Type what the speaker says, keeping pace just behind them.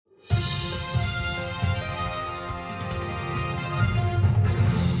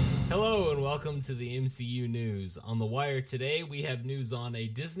welcome to the MCU news. On the wire today, we have news on a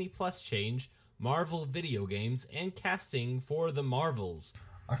Disney Plus change, Marvel video games, and casting for the Marvels.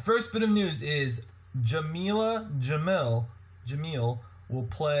 Our first bit of news is Jamil will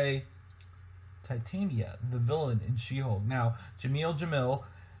play Titania, the villain in She-Hulk. Now, Jamil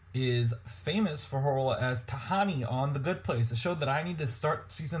is famous for her role as Tahani on The Good Place, a show that I need to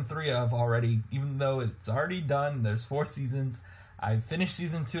start season 3 of already, even though it's already done. There's 4 seasons. I finished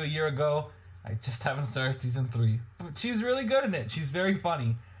season 2 a year ago. I just haven't started season 3. But she's really good in it. She's very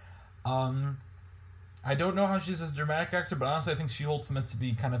funny. I don't know how she's a dramatic actor, but honestly I think She-Hulk's meant to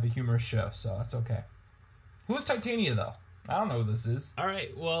be kind of a humorous show, so that's okay. Who is Titania, though? I don't know who this is.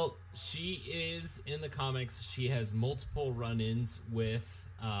 Alright, well, she is, in the comics, she has multiple run-ins with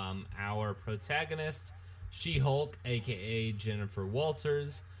our protagonist, She-Hulk, a.k.a. Jennifer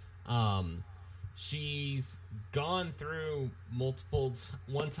Walters. She's gone through multiple...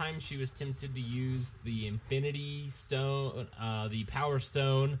 One time she was tempted to use the Infinity Stone, the Power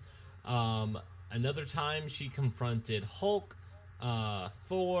Stone. Another time she confronted Hulk,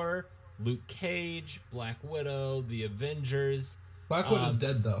 Thor, Luke Cage, Black Widow, the Avengers. Black Widow's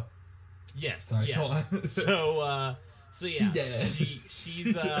dead, though. Yes, Sorry, yes. So yeah, She dead.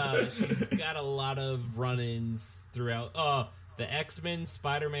 She's got a lot of run-ins throughout. The X-Men,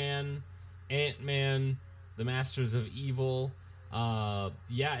 Spider-Man, Ant-Man, the Masters of Evil.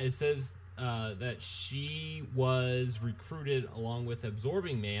 It says that she was recruited along with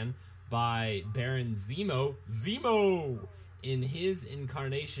Absorbing Man by Baron Zemo in his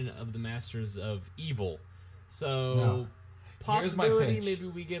incarnation of the Masters of Evil. So, possibility maybe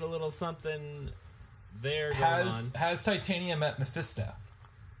we get a little something there going on. Has Titania met Mephisto?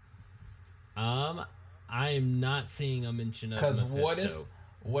 I am not seeing a mention of Mephisto. Because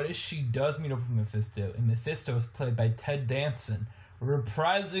what if she does meet up with Mephisto, and Mephisto is played by Ted Danson,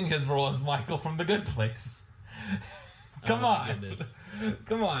 reprising his role as Michael from The Good Place? Come on.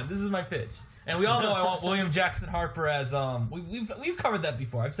 Come on, this is my pitch. And we all know I want William Jackson Harper as we've covered that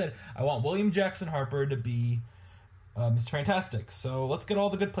before. I've said I want William Jackson Harper to be Mr. Fantastic. So let's get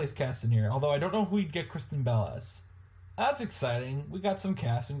all the Good Place cast in here. Although I don't know who we'd get Kristen Bell as. That's exciting. We got some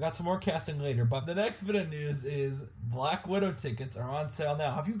casting. We got some more casting later. But the next bit of news is Black Widow tickets are on sale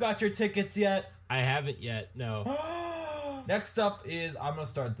now. Have you got your tickets yet? I haven't yet, no. Next up is... I'm going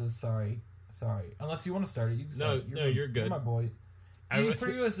to start this, sorry. Unless you want to start it. You can start. You're good. You're my boy.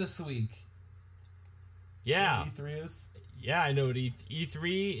 E3 was this week. Yeah. You know what E3 is? Yeah, I know what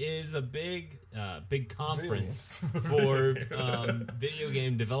E3 is. A big conference for video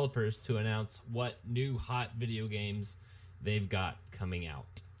game developers to announce what new hot video games they've got coming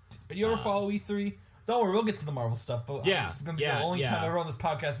out. Did you ever follow E3? Don't worry, we'll get to the Marvel stuff. But this is going to be the only time ever on this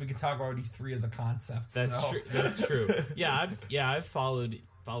podcast we can talk about E3 as a concept. True. That's true. I've followed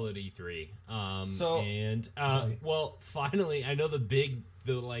E3. Well, finally, I know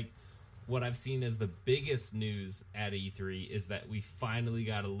what I've seen as the biggest news at E3 is that we finally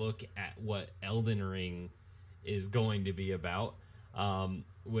got a look at what Elden Ring is going to be about,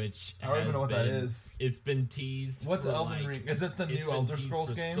 which I don't even know what that is. It's been teased. What's Elden Ring? Is it the new Elder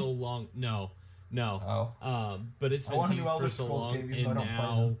Scrolls game? So long, no. But it's been teased teased for so long, and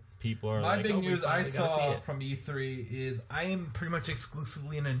now people are My big news I saw from E3 is I am pretty much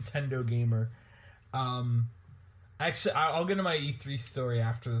exclusively a Nintendo gamer. Actually, I'll get into my E3 story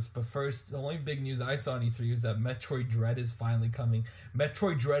after this, but first, the only big news I saw on E3 is that Metroid Dread is finally coming.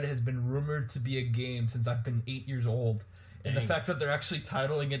 Metroid Dread has been rumored to be a game since I've been 8 years old, and the fact that they're actually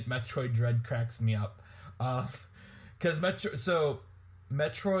titling it Metroid Dread cracks me up. Because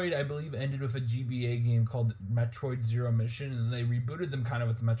Metroid, I believe, ended with a GBA game called Metroid Zero Mission, and they rebooted them kind of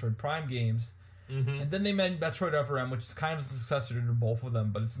with the Metroid Prime games. Mm-hmm. And then they made Metroid FRM, which is kind of a successor to both of them,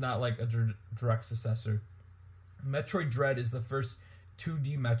 but it's not like a direct successor. Metroid Dread is the first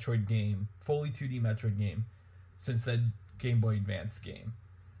 2D Metroid game, fully 2D Metroid game, since the Game Boy Advance game.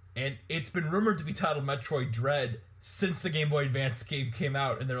 And it's been rumored to be titled Metroid Dread since the Game Boy Advance game came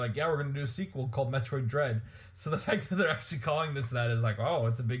out, and they're like, yeah, we're going to do a sequel called Metroid Dread. So the fact that they're actually calling this that is like, oh,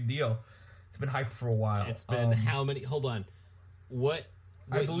 it's a big deal. It's been hyped for a while. It's been how many... Hold on. What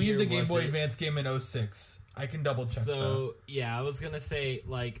I believe the Game Boy Advance came in 2006. I can double check that. Yeah, I was going to say,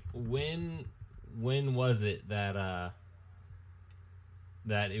 like, when was it that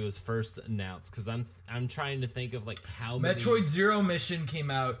it was first announced? Because I'm trying to think of like how Metroid Zero Mission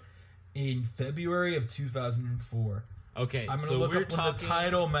came out in February of 2004. Okay, I'm gonna look up when the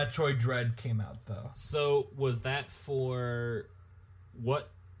title Metroid Dread came out, though. So was that for what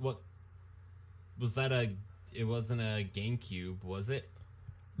was that? It wasn't a GameCube, was it?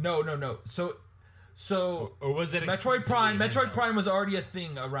 No. So So or was it Metroid Prime? Metroid handheld? Prime was already a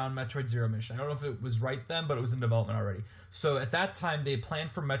thing around Metroid Zero Mission. I don't know if it was right then, but it was in development already. So at that time, they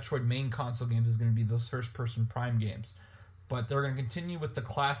planned for Metroid main console games is going to be those first-person Prime games, but they're going to continue with the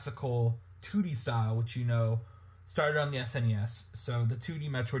classical 2D style, which started on the SNES. So the 2D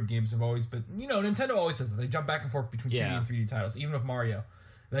Metroid games have always been, Nintendo always does it. They jump back and forth between 2D and 3D titles, even with Mario.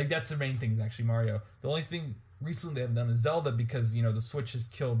 Like that's the main thing is actually Mario. The only thing recently they haven't done is Zelda because the Switch has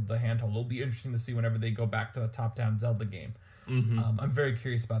killed the handheld. It'll be interesting to see whenever they go back to a top-down Zelda game. Mm-hmm. I'm very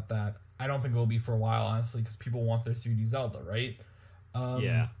curious about that. I don't think it will be for a while, honestly, because people want their 3D Zelda, right?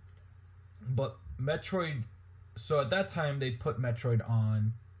 Yeah. But Metroid... So at that time, they put Metroid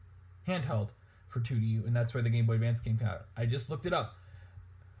on handheld for 2D, and that's where the Game Boy Advance came out. I just looked it up.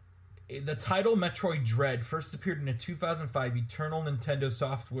 The title Metroid Dread first appeared in a 2005 Eternal Nintendo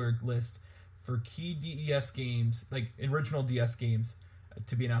Software list for key DES games, like original DS games,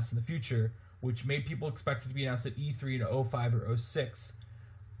 to be announced in the future, which made people expect it to be announced at E3 in 05 or 06.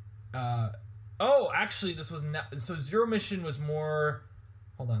 Actually, this was not... So Zero Mission was more...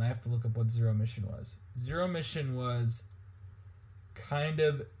 Hold on, I have to look up what Zero Mission was. Zero Mission was kind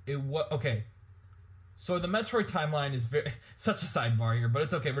of... Okay. So the Metroid timeline is very... Such a sidebar here, but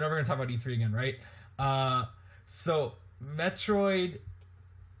it's okay. We're never going to talk about E3 again, right? So Metroid...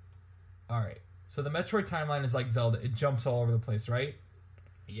 Alright. So the Metroid timeline is like Zelda. It jumps all over the place, right?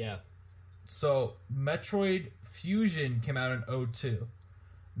 Yeah. So Metroid Fusion came out in 2002.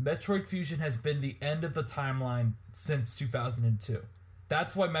 Metroid Fusion has been the end of the timeline since 2002.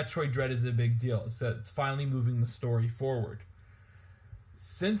 That's why Metroid Dread is a big deal. Is that it's finally moving the story forward.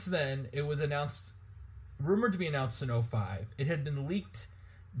 Since then, it was rumored to be announced in 2005. It had been leaked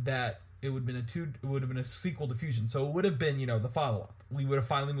that it would have been a sequel to Fusion. So it would have been, the follow-up. We would have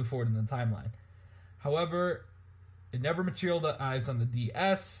finally moved forward in the timeline. However, it never materialized on the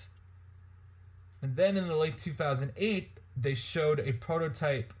DS. And then in the late 2008, they showed a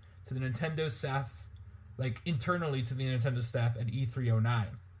prototype to the Nintendo staff, like internally to the Nintendo staff at E309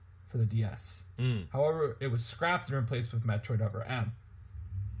 for the DS. However, it was scrapped and replaced with Metroid Other M.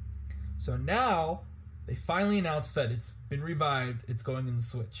 So now, they finally announced that it's been revived. It's going in the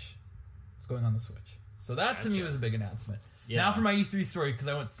Switch. It's going on the Switch. So that to me was a big announcement. Yeah. Now for my E3 story, because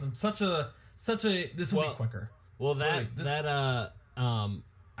I went such a this will be quicker. Well,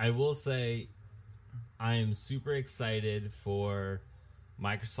 I will say, I am super excited for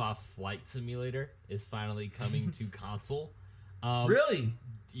Microsoft Flight Simulator is finally coming to console. Really?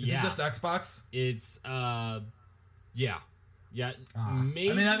 Is it just Xbox? It's yeah. Maybe.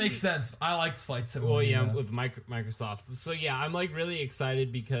 I mean, that makes sense. I like Flight Simulator. Well, yeah, with Microsoft. So yeah, I'm like really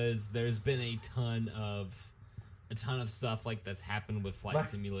excited because there's been a ton of stuff like that's happened with Flight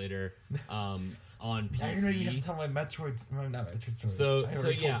Simulator on PC. I don't even have to tell my not Metroid story. So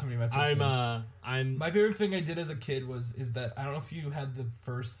yeah, I'm my favorite thing I did as a kid is that I don't know if you had the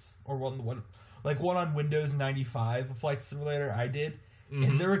first or one on Windows 95, a Flight Simulator. I did,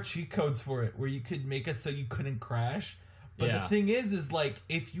 and there were cheat codes for it where you could make it so you couldn't crash. But the thing is like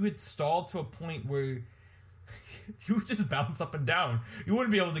if you had stalled to a point where you would just bounce up and down, you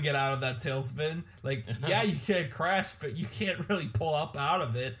wouldn't be able to get out of that tailspin. Like, yeah, you can't crash, but you can't really pull up out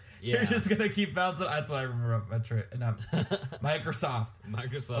of it. Yeah. You're just gonna keep bouncing. That's what I remember about Metroid and Microsoft.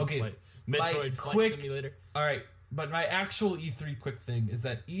 Okay, Metroid Flight Simulator. All right, but my actual E3 quick thing is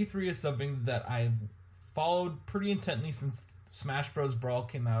that E3 is something that I've followed pretty intently since Smash Bros. Brawl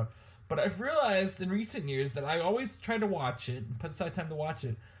came out. But I've realized in recent years that I always try to watch it and put aside time to watch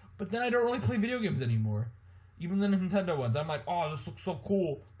it, but then I don't really play video games anymore. Even the Nintendo ones. I'm like, oh, this looks so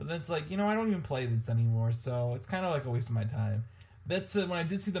cool. But then it's like, I don't even play this anymore, so it's kind of like a waste of my time. That's when I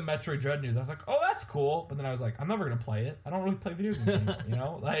did see the Metroid Dread news, I was like, oh, that's cool. But then I was like, I'm never going to play it. I don't really play video games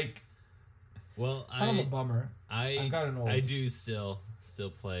anymore, Like, well, kind of a bummer. I've gotten old. I do still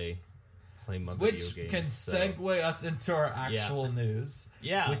play my video games. Which can segue us into our actual news.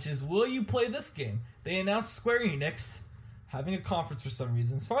 Yeah. Which is, will you play this game? They announced Square Enix having a conference for some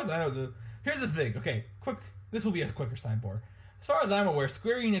reason. As far as I know, here's the thing. Okay, this will be a quicker sidebar. As far as I'm aware,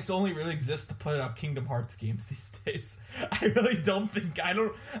 Square Enix only really exists to put out Kingdom Hearts games these days. I really don't think...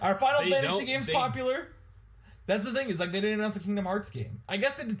 Are Final Fantasy games popular? That's the thing, is like they didn't announce a Kingdom Hearts game. I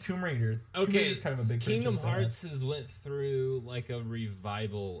guess they did Tomb Raider. Okay, Tomb Raider's kind of a big Kingdom Hearts has went through like a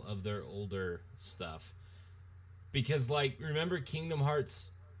revival of their older stuff. Because like, remember Kingdom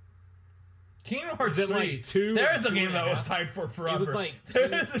Hearts 3. Like there's a game that was hyped for forever. It was like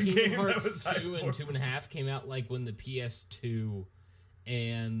Kingdom Hearts 2 and 2.5 came out like when the PS2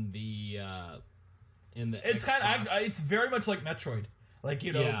 and the it's Xbox. kind of it's very much like Metroid. Like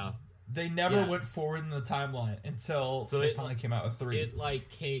they never went forward in the timeline until they finally came out with 3.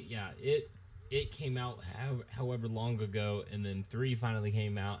 it came out however long ago, and then 3 finally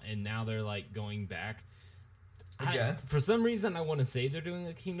came out, and now they're like going back. Again? For some reason, I want to say they're doing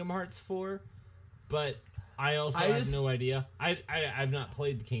a Kingdom Hearts 4, but I have no idea. I've not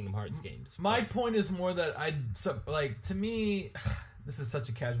played the Kingdom Hearts games. My point is more that to me, this is such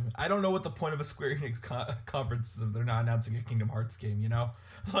a casual. I don't know what the point of a Square Enix conference is if they're not announcing a Kingdom Hearts game. You know,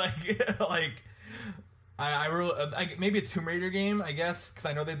 I really maybe a Tomb Raider game, I guess, because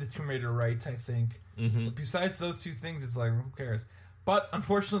I know they have the Tomb Raider rights. I think. Mm-hmm. But besides those two things, it's like, who cares? But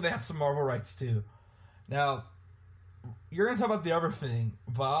unfortunately, they have some Marvel rights too. Now, you're gonna talk about the other thing,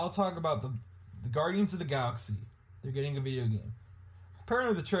 but I'll talk about the Guardians of the Galaxy. They're getting a video game.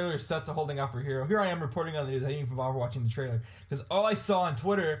 Apparently, the trailer is set to holding out for Hero. Here I am reporting on the news. I didn't even bother watching the trailer because all I saw on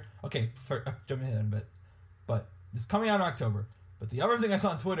Twitter. Okay, jumping ahead a bit, but it's coming out in October. But the other thing I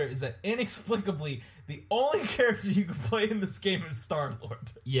saw on Twitter is that inexplicably, the only character you can play in this game is Star-Lord.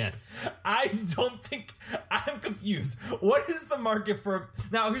 Yes. I'm confused. What is the market for...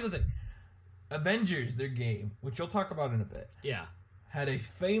 Now, here's the thing. Avengers, their game, which you'll talk about in a bit, had a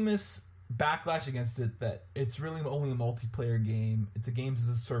famous backlash against it that it's really only a multiplayer game. It's a games as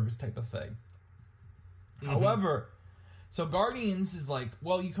a service type of thing. Mm-hmm. However, so Guardians is like,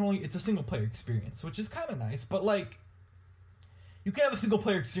 well, it's a single player experience, which is kind of nice, but like, you can have a single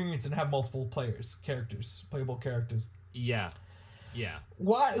player experience and have multiple playable characters. Yeah.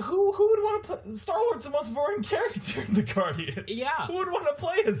 Why? Who would want to play? Star-Lord's the most boring character in the Guardians. Yeah. Who would want to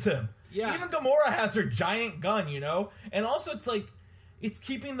play as him? Yeah. Even Gamora has her giant gun, you know? And also, it's like, it's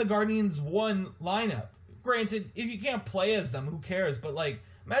keeping the Guardians 1 lineup. Granted, if you can't play as them, who cares? But, like,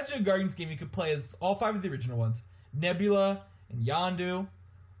 imagine a Guardians game you could play as all 5 of the original ones. Nebula and Yondu.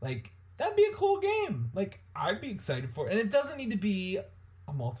 Like, that'd be a cool game. Like, I'd be excited for it. And it doesn't need to be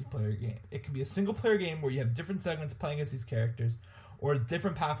a multiplayer game. It can be a single-player game where you have different segments playing as these characters, or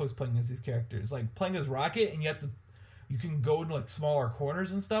different pathways playing as these characters. Like, playing as Rocket, and you can go to, like, smaller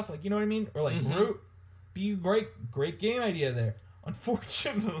corners and stuff. Like, you know what I mean? Or, like, Groot. Be great game idea there.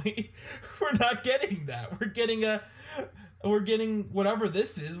 Unfortunately, we're not getting that. We're getting whatever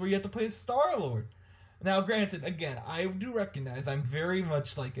this is, where you have to play Star-Lord. Now, granted, again, I do recognize I'm very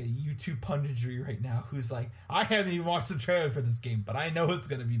much like a YouTube punditry right now who's like, I haven't even watched the trailer for this game, but I know it's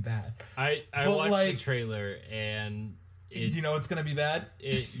going to be bad. I watched the trailer, and you know it's going to be bad?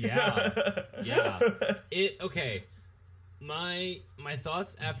 Yeah. Okay. My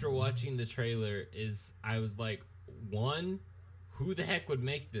thoughts after watching the trailer is I was like, 1, who the heck would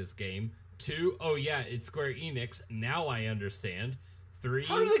make this game? 2, oh yeah, it's Square Enix. Now I understand. 3,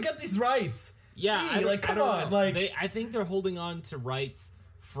 how do they get these rights? Yeah, gee, come on. Like, I think they're holding on to rights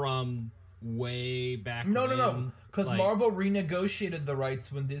from way back. No, because Marvel renegotiated the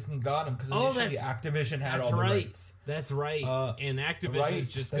rights when Disney got them. Because initially Activision had all the rights. That's right. And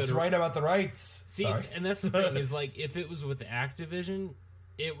Activision just that's right about the rights. See, sorry. And that's the thing is, like, if it was with Activision,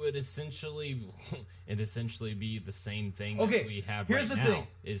 it would essentially be the same thing that we have here's right the now. Thing.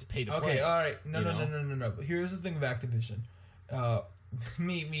 Is pay to play. Okay, all right. No. Here's the thing of Activision. A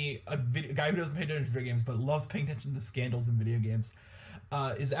guy who doesn't pay attention to video games but loves paying attention to scandals in video games,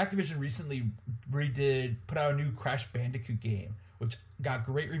 is Activision recently put out a new Crash Bandicoot game, which got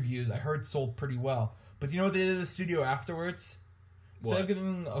great reviews. I heard sold pretty well. But you know what they did at the studio afterwards? Instead of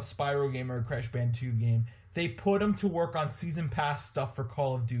giving a Spyro game or a Crash Bandicoot game, they put them to work on season pass stuff for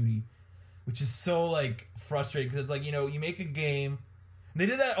Call of Duty, which is so, like, frustrating because it's like, you know, you make a game. They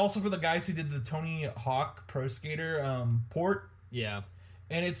did that also for the guys who did the Tony Hawk Pro Skater port. Yeah.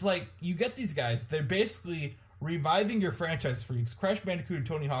 And it's like, you get these guys, they're basically reviving your franchise for you. Because Crash Bandicoot and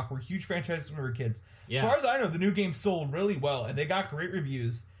Tony Hawk were huge franchises when we were kids. Yeah. As far as I know, the new game sold really well, and they got great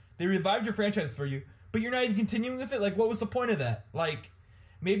reviews. They revived your franchise for you, but you're not even continuing with it? Like, what was the point of that? Like,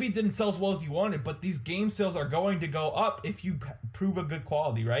 maybe it didn't sell as well as you wanted, but these game sales are going to go up if you prove a good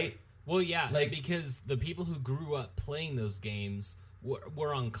quality, right? Well, yeah, because the people who grew up playing those games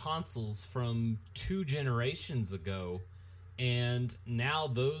were on consoles from 2 generations ago. And now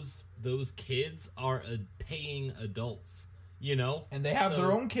those kids are paying adults, you know? And they have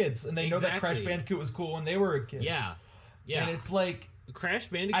their own kids, and they know that Crash Bandicoot was cool when they were a kid. Yeah. And it's like... Crash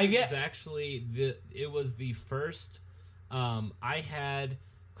Bandicoot is actually... It was the first... I had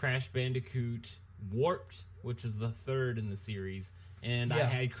Crash Bandicoot Warped, which is the 3rd in the series, and I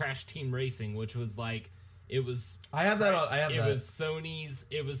had Crash Team Racing, which was like... It was. I have that. It was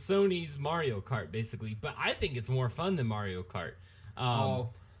Sony's Mario Kart, basically. But I think it's more fun than Mario Kart. I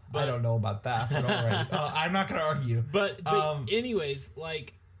don't know about that. But all right. I'm not gonna argue. But anyways,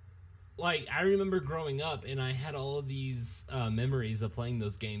 like I remember growing up, and I had all of these memories of playing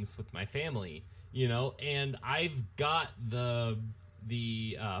those games with my family. You know, and I've got the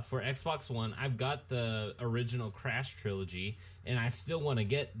for Xbox One, I've got the original Crash trilogy, and I still want to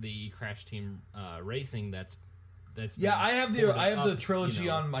get the Crash Team Racing. That's yeah. I have the trilogy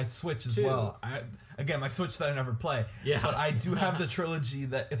on my Switch as too. well. Again, my Switch that I never play. Yeah. But I do have the trilogy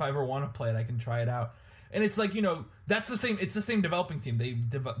that if I ever want to play it, I can try it out. And it's like, that's the same. It's the same developing team. They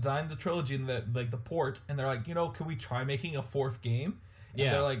designed the trilogy and the port, and they're like, can we try making a fourth game?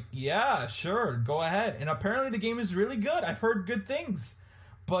 And they're like, yeah, sure, go ahead. And apparently the game is really good. I've heard good things,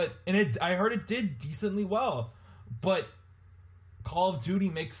 I heard it did decently well. But Call of Duty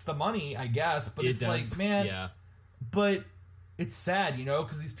makes the money, I guess. But it's like, man, yeah. But it's sad,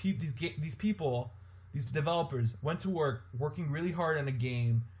 because these people, these developers went to work working really hard on a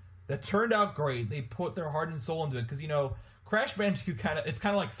game that turned out great. They put their heart and soul into it because Crash Bandicoot it's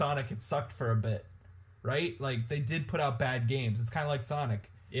kind of like Sonic. It sucked for a bit, right? Like they did put out bad games. It's kind of like Sonic.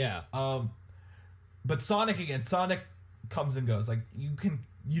 Yeah. But Sonic comes and goes. Like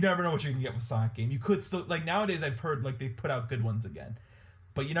you never know what you can get with Sonic game. You could still nowadays I've heard they put out good ones again,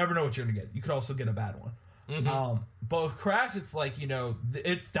 but you never know what you're gonna get. You could also get a bad one. Mm-hmm. But with Crash, it's like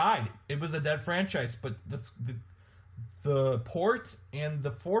it died. It was a dead franchise, but the port and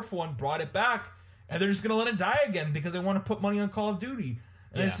the fourth one brought it back, and they're just gonna let it die again because they want to put money on Call of Duty.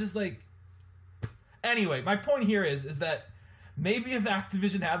 And it's just like, anyway, my point here is that maybe if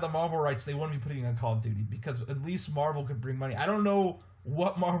Activision had the Marvel rights, they wouldn't be putting it on Call of Duty because at least Marvel could bring money. I don't know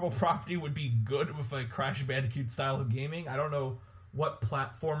what Marvel property would be good with a Crash Bandicoot style of gaming. I don't know what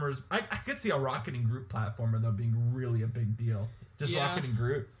platformers. I could see a Rocket and Groot platformer though being really a big deal. Just Rocket and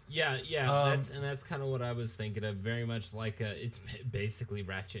Groot. Yeah. That's kind of what I was thinking of. Very much like it's basically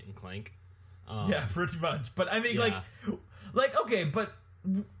Ratchet and Clank. Yeah, pretty much. But I mean, okay, but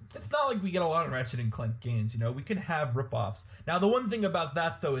it's not like we get a lot of Ratchet and Clank games. We can have ripoffs. Now, the one thing about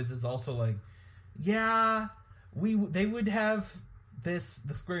that though is also like, yeah, they would have the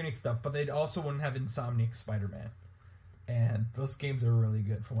Square Enix stuff, but they also wouldn't have Insomniac Spider-Man. And those games are really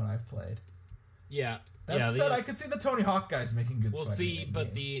good from what I've played. Yeah. That said, I could see the Tony Hawk guys making good. We'll see,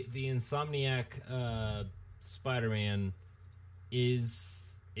 but the Insomniac Spider-Man is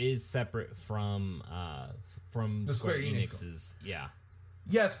separate from Square Enix's. Yeah.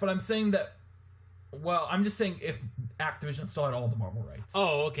 Yes, but I'm saying that. Well, I'm just saying if Activision still had all the Marvel rights.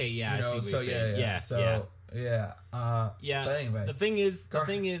 Oh, okay, yeah. I see what you're saying. Yeah. But anyway, the thing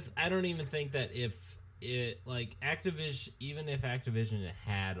is, I don't even think that if Activision, even if Activision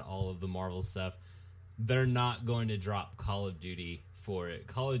had all of the Marvel stuff, they're not going to drop Call of Duty for it.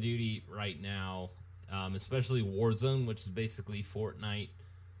 Call of Duty right now, especially Warzone, which is basically Fortnite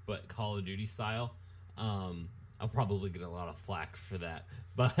but Call of Duty style. I'll probably get a lot of flack for that,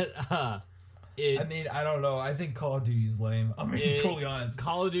 but I don't know. I think Call of Duty is lame. Totally honest.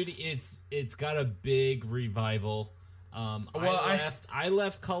 Call of Duty, it's got a big revival. I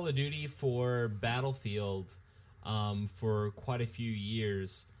left Call of Duty for Battlefield for quite a few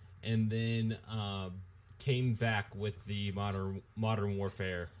years, and then came back with the Modern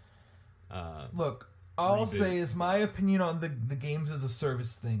Warfare. Look, all I'll say is my opinion on the games as a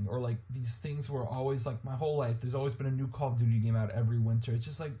service thing, or these things were always my whole life. There's always been a new Call of Duty game out every winter. It's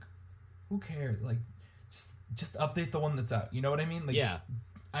just who cares? Just update the one that's out. You know what I mean? Yeah.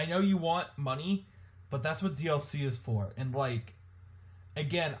 I know you want money, but that's what DLC is for. And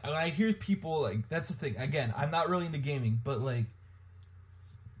again, when I hear people that's the thing. Again, I'm not really into gaming, but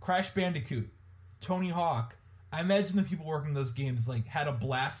Crash Bandicoot, Tony Hawk. I imagine the people working those games had a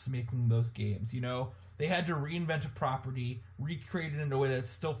blast making those games. They had to reinvent a property, recreate it in a way that's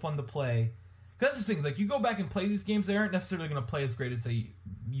still fun to play. That's the thing. You go back and play these games, they aren't necessarily going to play as great as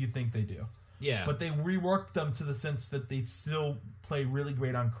you think they do. Yeah. But they reworked them to the sense that they still play really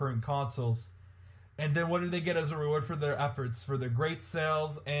great on current consoles. And then what do they get as a reward for their efforts? For their great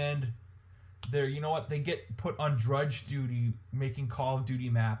sales and their, they get put on drudge duty making Call of Duty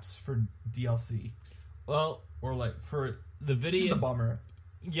maps for DLC. Well, or for the video. This is a bummer.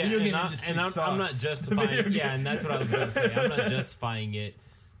 Yeah, I'm not justifying. Yeah, and that's what I was going to say. I'm not justifying it.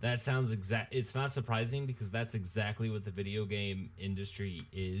 That sounds It's not surprising because that's exactly what the video game industry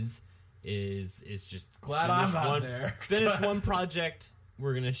is. It's just glad I'm not there. Finish one project.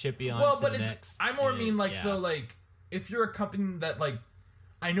 We're gonna ship you on. Well, to but the next. I more mean if you're a company that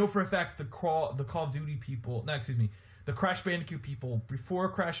I know for a fact the Call of Duty people. No, excuse me. The Crash Bandicoot people, before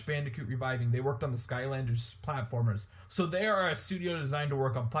Crash Bandicoot Reviving, they worked on the Skylanders platformers. So they are a studio designed to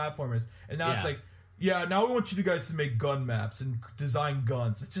work on platformers. And now it's now we want you guys to make gun maps and design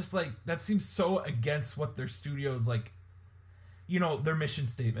guns. It's just that seems so against what their studio's their mission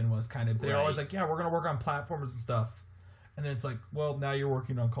statement was kind of. They're always we're going to work on platformers and stuff. And then it's well, now you're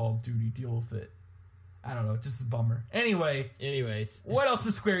working on Call of Duty, deal with it. I don't know, just a bummer. Anyways, what else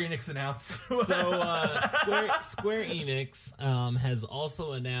did Square Enix announce? Square Enix has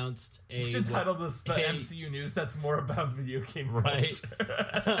also announced we should title this the MCU news that's more about video game right.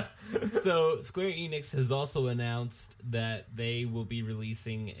 So Square Enix has also announced that they will be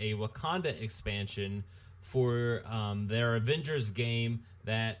releasing a Wakanda expansion for their Avengers game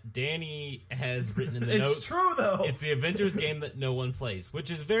that Danny has written in the notes. It's true, though. It's the Avengers game that no one plays,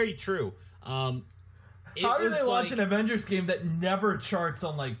 which is very true. How do they launch an Avengers game that never charts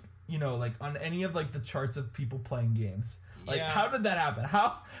on on any of the charts of people playing games? How did that happen?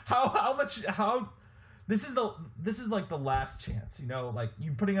 How much this is the last chance,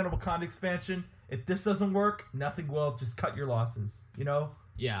 you putting out a Wakanda expansion. If this doesn't work, nothing will. Just cut your losses,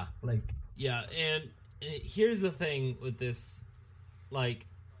 Yeah. And here's the thing with this,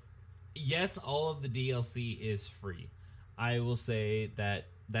 yes, all of the DLC is free. I will say that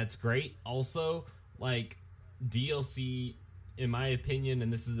that's great. Also, DLC, in my opinion,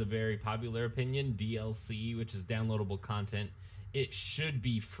 and this is a very popular opinion, DLC, which is downloadable content, it should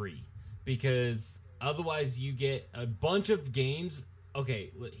be free. Because otherwise you get a bunch of games.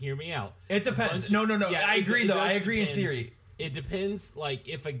 Okay, hear me out. It depends. No. Yeah, I agree, though. I agree in theory. It depends.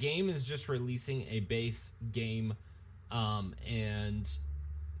 If a game is just releasing a base game, and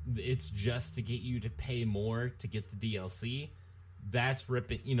it's just to get you to pay more to get the DLC, that's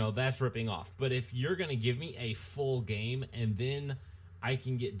ripping off. But if you're gonna give me a full game and then I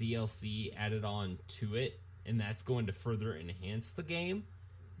can get DLC added on to it, and that's going to further enhance the game,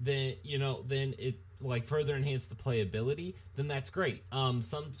 then it further enhance the playability, then that's great. One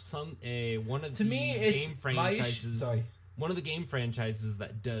of the game franchises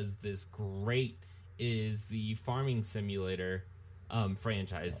that does this great is the Farming Simulator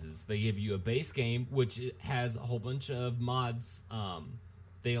franchises. They give you a base game which has a whole bunch of mods.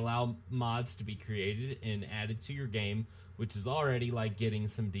 They allow mods to be created and added to your game, which is already getting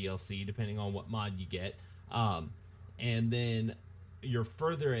some DLC depending on what mod you get. And then you're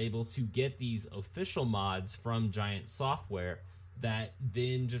further able to get these official mods from Giant Software that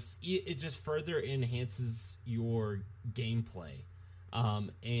then just further enhances your gameplay.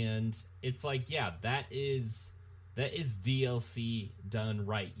 And it's that is DLC done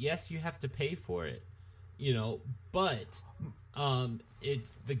right. Yes, you have to pay for it, but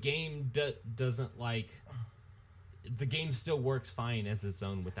it's the game doesn't the game still works fine as its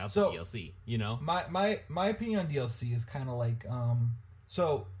own without the DLC, My opinion on DLC is kind of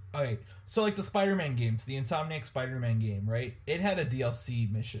the Spider-Man games, the Insomniac Spider-Man game, right? It had a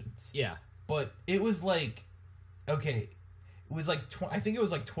DLC missions. Yeah. But it was I think it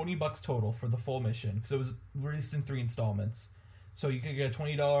was $20 total for the full mission because it was released in 3 installments. So you could get a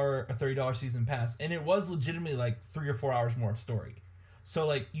 $20 or $30 season pass, and it was legitimately 3 or 4 hours more of story.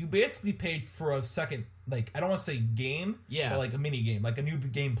 So you basically paid for a second, I don't want to say game, but a mini game, a new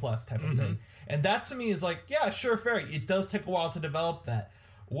game plus type of thing. And that to me is yeah, sure, fair. It does take a while to develop that.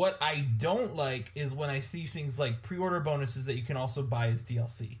 What I don't like is when I see things like pre-order bonuses that you can also buy as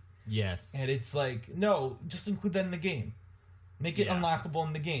DLC. Yes. And it's no, just include that in the game. Make it unlockable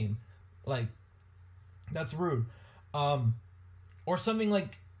in the game. That's rude. Or something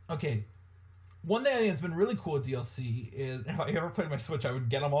okay, one thing I think that's been really cool with DLC is, if I ever played my Switch, I would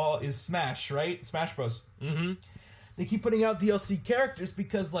get them all, is Smash, right? Smash Bros. Mm-hmm. They keep putting out DLC characters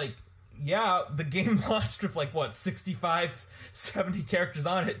because, the game launched with, 65, 70 characters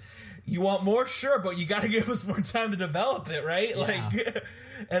on it. You want more? Sure, but you gotta give us more time to develop it, right? Yeah.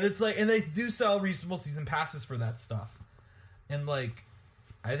 And it's and they do sell reasonable season passes for that stuff. And,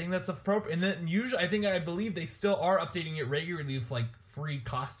 I think that's appropriate. And then usually, I believe they still are updating it regularly with, free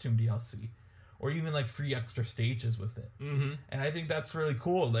costume DLC. Or even, free extra stages with it. Mm-hmm. And I think that's really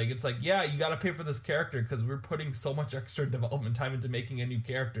cool. It's you gotta pay for this character because we're putting so much extra development time into making a new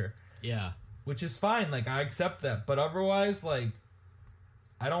character. Yeah. Which is fine. I accept that. But otherwise, I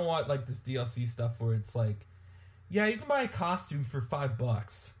don't want, this DLC stuff where it's yeah, you can buy a costume for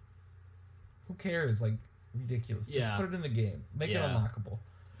 $5. Who cares? Ridiculous. Just put it in the game. Make it unlockable.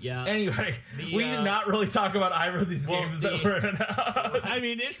 Yeah. Anyway, we did not really talk about either of these games that were announced. I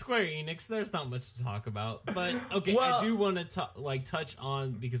mean, it's Square Enix. There's not much to talk about. But, okay, I do want to touch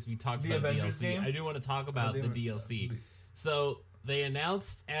on, because we talked about Avengers DLC. game? I do want to talk about the DLC. So, they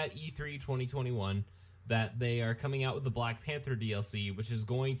announced at E3 2021 that they are coming out with the Black Panther DLC, which is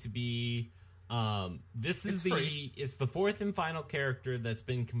going to be... it's the 4th and final character that's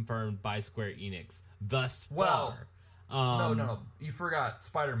been confirmed by Square Enix thus far. No. You forgot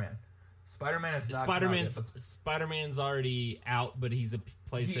Spider-Man. Spider-Man is not come out yet, but Spider-Man's already out, but he's a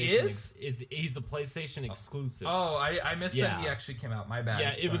PlayStation. He is? He's a PlayStation exclusive. Oh, I missed that he actually came out. My bad.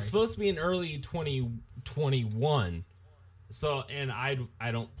 Yeah, it was supposed to be in early 2021. So, and I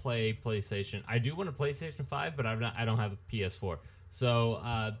don't play PlayStation. I do want a PlayStation 5, but I don't have a PS4. So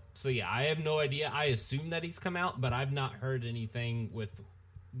yeah, I have no idea. I assume that he's come out, but I've not heard anything with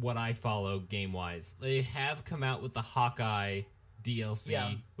what I follow game-wise. They have come out with the Hawkeye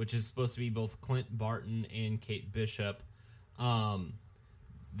DLC, which is supposed to be both Clint Barton and Kate Bishop.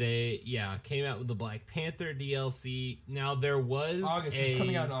 They came out with the Black Panther DLC. Now there was August. It's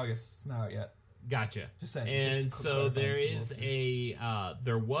coming out in August. It's not out yet. Gotcha. Just saying. And just so there is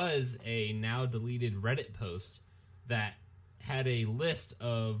there was a now deleted Reddit post that had a list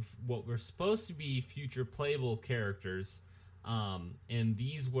of what were supposed to be future playable characters. And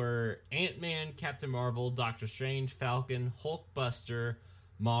these were Ant-Man, Captain Marvel, Doctor Strange, Falcon, Hulkbuster,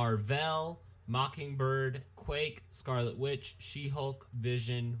 Marvel, Mockingbird, Quake, Scarlet Witch, She-Hulk,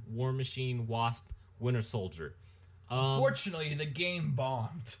 Vision, War Machine, Wasp, Winter Soldier. Unfortunately, the game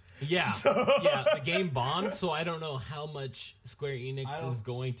bombed. Yeah, the game bombed, so I don't know how much Square Enix is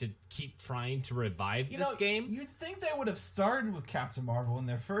going to keep trying to revive this game. You'd think they would have started with Captain Marvel in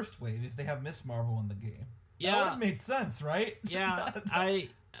their first wave if they have Miss Marvel in the game. Yeah. That would have made sense, right? Yeah, I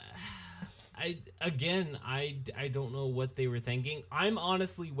don't know what they were thinking. I'm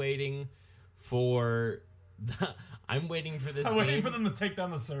honestly waiting for I'm waiting for this I'm game. waiting for them to take down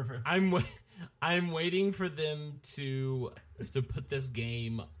the servers. I'm waiting for them to put this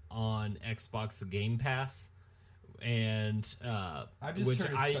game on Xbox Game Pass, and I just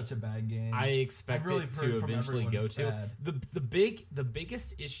heard it's such a bad game. I expect it to eventually go to. The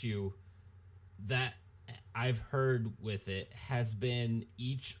biggest issue that I've heard with it has been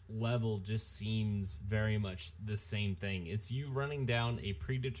each level just seems very much the same thing. It's you running down a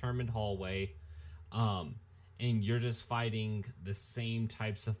predetermined hallway, and you're just fighting the same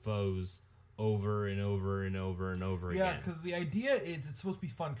types of foes over and over and over and over again. Yeah, because the idea is it's supposed to be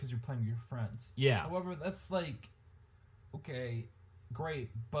fun because you're playing with your friends. Yeah. However, that's like, okay,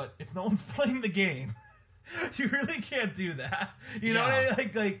 great, but if no one's playing the game, you really can't do that. You know what I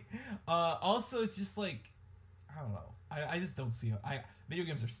mean? Like, also, it's just like, I don't know. I just don't see it. Video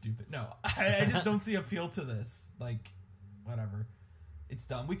games are stupid. No, I just don't see appeal to this. Like, whatever. It's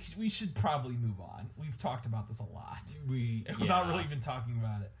done. We should probably move on. We've talked about this a lot. Without really even talking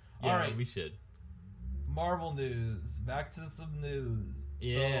about it. Yeah, all right, we should. Marvel news. Back to some news.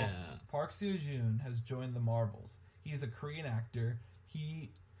 Yeah. So, Park Seo-joon has joined the Marvels. He's a Korean actor.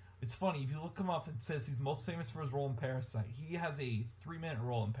 It's funny, if you look him up, it says he's most famous for his role in Parasite. He has a 3-minute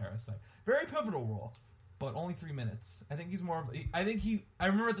role in Parasite. Very pivotal role, but only 3 minutes. I think he's more... I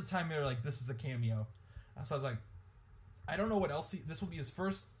remember at the time they were like, this is a cameo. So I was like, I don't know what else this will be his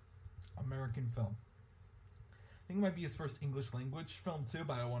first American film. I think it might be his first English language film too,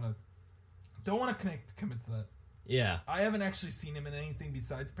 but I don't want to commit to that. Yeah. I haven't actually seen him in anything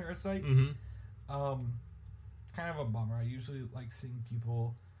besides Parasite. Mm-hmm. Kind of a bummer. I usually like seeing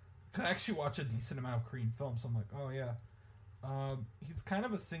people... I actually watch a decent amount of Korean films, so I'm like, oh yeah. He's kind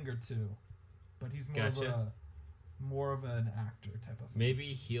of a singer too, but he's more of an actor type of thing.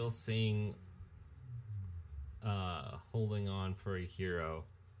 Maybe he'll sing Holding On for a Hero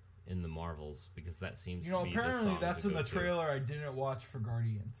in the Marvels, because that seems to be apparently the song that's to in go the to. trailer I didn't watch for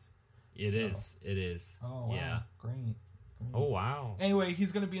Guardians. It is. Oh, wow. Yeah. Great. Oh, wow. Anyway,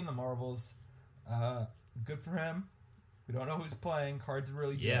 he's going to be in the Marvels. Good for him. We don't know who's playing. Hard to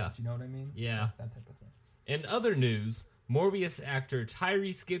really judge. You know what I mean? Yeah. That type of thing. In other news, Morbius actor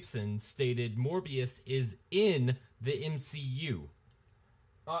Tyrese Gibson stated Morbius is in the MCU.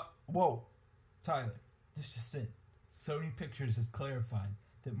 Whoa. Tyler, this just in. Sony Pictures has clarified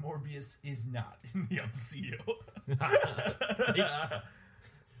that Morbius is not in the MCU.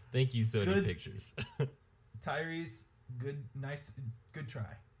 Thank you, Sony Pictures. Tyrese, good try.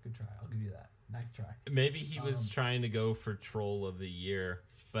 I'll give you that. Nice try. Maybe he was trying to go for Troll of the Year,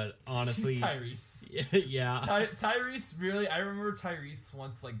 but honestly, Tyrese. Yeah. Tyrese really. I remember Tyrese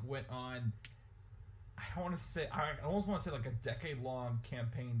once went on. I almost want to say like a decade-long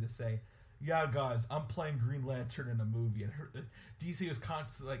campaign to say, yeah, guys, I'm playing Green Lantern in a movie. And DC was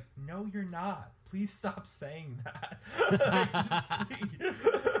constantly like, no, you're not. Please stop saying that.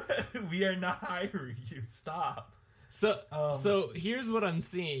 We are not hiring you. Stop. So here's what I'm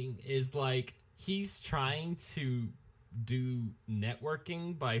seeing is like he's trying to do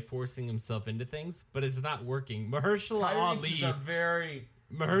networking by forcing himself into things, but it's not working. Mahershala Ali is a very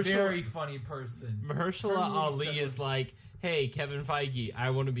funny person. Mahershala Ali is like, hey, Kevin Feige, I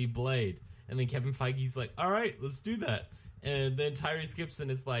want to be Blade. And then Kevin Feige's like, all right, let's do that. And then Tyrese Gibson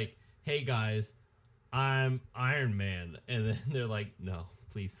is like, hey guys, I'm Iron Man. And then they're like, no,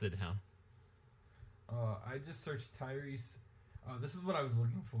 please sit down. I just searched Tyrese. This is what I was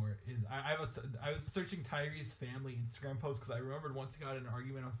looking for. Is I was searching Tyrese family Instagram post because I remembered once he got in an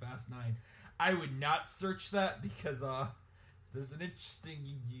argument on Fast 9. I would not search that because there's an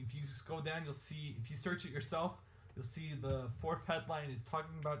interesting. If you go down, you'll see. If you search it yourself, you'll see the fourth headline is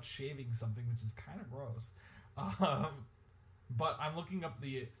talking about shaving something, which is kind of gross. But I'm looking up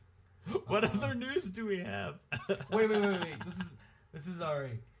the. What other news do we have? wait. This is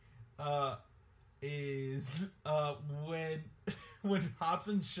alright. When Hobbs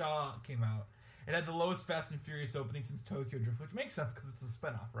and Shaw came out, it had the lowest Fast and Furious opening since Tokyo Drift, which makes sense because it's a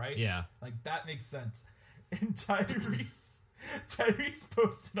spinoff, right? Yeah. Like, that makes sense. And Tyrese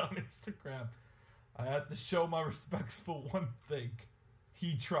posted on Instagram, I have to show my respects for one thing.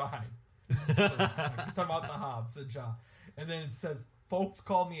 He tried. He's talking about the Hobbs and Shaw. And then it says, folks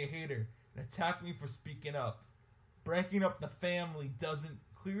call me a hater and attack me for speaking up. Breaking up the family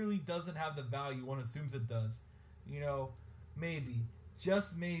clearly doesn't have the value one assumes it does. You know, maybe,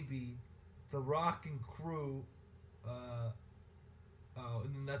 just maybe, The Rock and crew,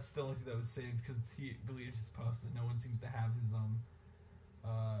 and then that's the only thing that was saved because he deleted his post and no one seems to have his,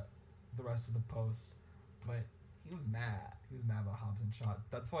 the rest of the post. But he was mad. He was mad about Hobbs and Shaw.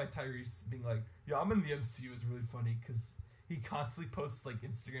 That's why Tyrese being like, yeah, I'm in the MCU is really funny because he constantly posts, like,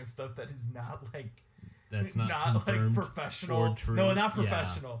 Instagram stuff that is not, like, that's not like professional or true. No, not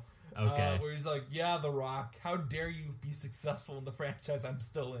professional. Yeah. Okay. Where he's like, yeah, The Rock, how dare you be successful in the franchise I'm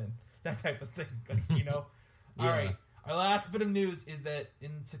still in, that type of thing. Like, you know. Yeah. All right, our last bit of news is that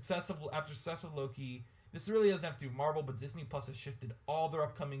after success of Loki, this really doesn't have to do Marvel, but Disney Plus has shifted all their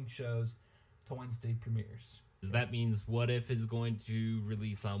upcoming shows to Wednesday premieres. That means What If is going to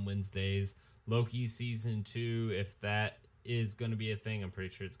release on Wednesdays. Loki season 2, if that is going to be a thing, I'm pretty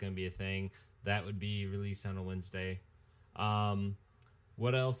sure it's going to be a thing. That would be released on a Wednesday.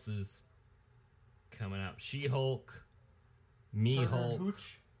 What else is coming out? She-Hulk, Me-Hulk,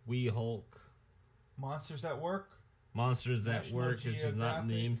 We-Hulk. Monsters at Work. Monsters at National Work, which is not in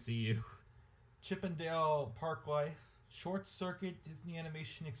the MCU. Chippendale Park Life. Short Circuit, Disney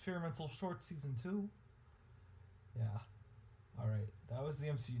Animation Experimental Short Season 2. Yeah. Alright, that was the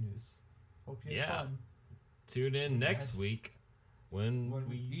MCU news. Hope you had fun. Tune in next week. When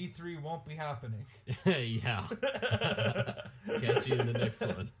E3 won't be happening. Yeah. Catch you in the next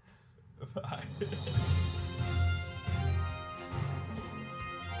one. Bye.